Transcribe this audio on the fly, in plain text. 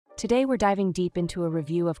Today we're diving deep into a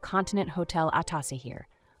review of Continent Hotel Atasehir,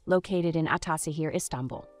 located in Atasehir,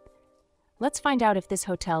 Istanbul. Let's find out if this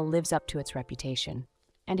hotel lives up to its reputation,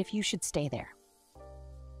 and if you should stay there.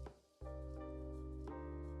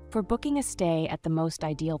 For booking a stay at the most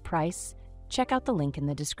ideal price, check out the link in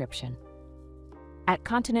the description. At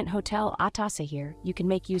Continent Hotel Atasehir, you can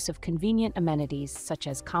make use of convenient amenities such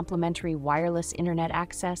as complimentary wireless internet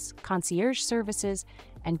access, concierge services,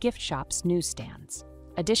 and gift shops newsstands.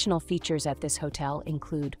 Additional features at this hotel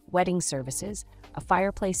include wedding services, a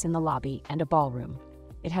fireplace in the lobby, and a ballroom.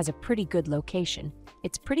 It has a pretty good location.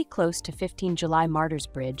 It's pretty close to 15 July Martyrs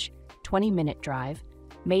Bridge, 20-minute drive,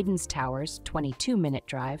 Maiden's Towers, 22-minute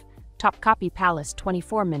drive, Topkapi Palace,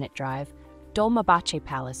 24-minute drive, Dolmabahce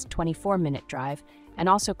Palace, 24-minute drive, and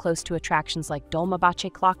also close to attractions like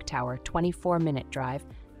Dolmabahce Clock Tower, 24-minute drive,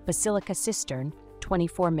 Basilica Cistern,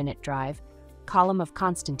 24-minute drive, Column of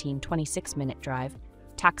Constantine, 26-minute drive,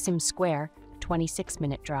 Taksim Square,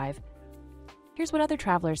 26-minute drive. Here's what other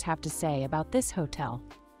travelers have to say about this hotel.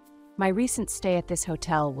 My recent stay at this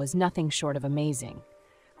hotel was nothing short of amazing.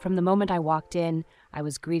 From the moment I walked in, I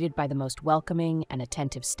was greeted by the most welcoming and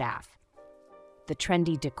attentive staff. The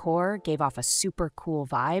trendy decor gave off a super cool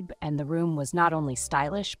vibe, and the room was not only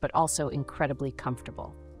stylish, but also incredibly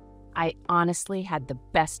comfortable. I honestly had the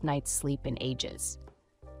best night's sleep in ages.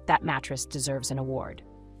 That mattress deserves an award.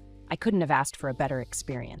 I couldn't have asked for a better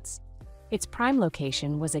experience. Its prime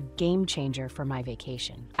location was a game changer for my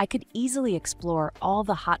vacation. I could easily explore all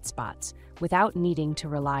the hot spots without needing to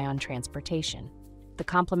rely on transportation. The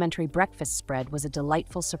complimentary breakfast spread was a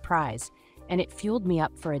delightful surprise, and it fueled me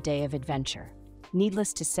up for a day of adventure.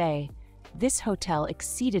 Needless to say, this hotel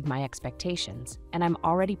exceeded my expectations, and I'm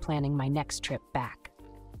already planning my next trip back.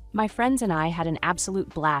 My friends and I had an absolute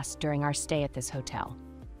blast during our stay at this hotel.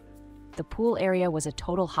 The pool area was a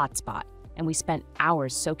total hotspot, and we spent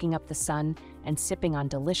hours soaking up the sun and sipping on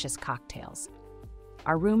delicious cocktails.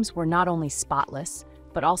 Our rooms were not only spotless,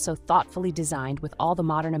 but also thoughtfully designed with all the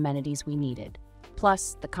modern amenities we needed.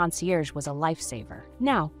 Plus, the concierge was a lifesaver.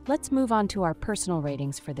 Now, let's move on to our personal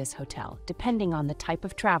ratings for this hotel, depending on the type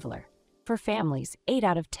of traveler. For families, 8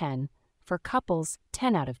 out of 10. For couples,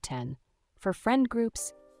 10 out of 10. For friend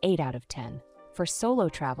groups, 8 out of 10. For solo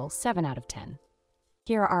travel, 7 out of 10.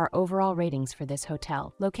 Here are our overall ratings for this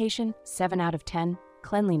hotel. Location, 7 out of 10.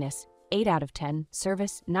 Cleanliness, 8 out of 10.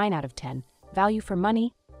 Service, 9 out of 10. Value for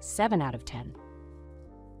money, 7 out of 10.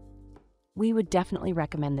 We would definitely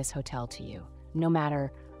recommend this hotel to you, no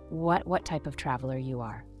matter what type of traveler you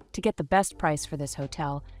are. To get the best price for this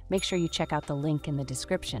hotel, make sure you check out the link in the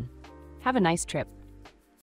description. Have a nice trip.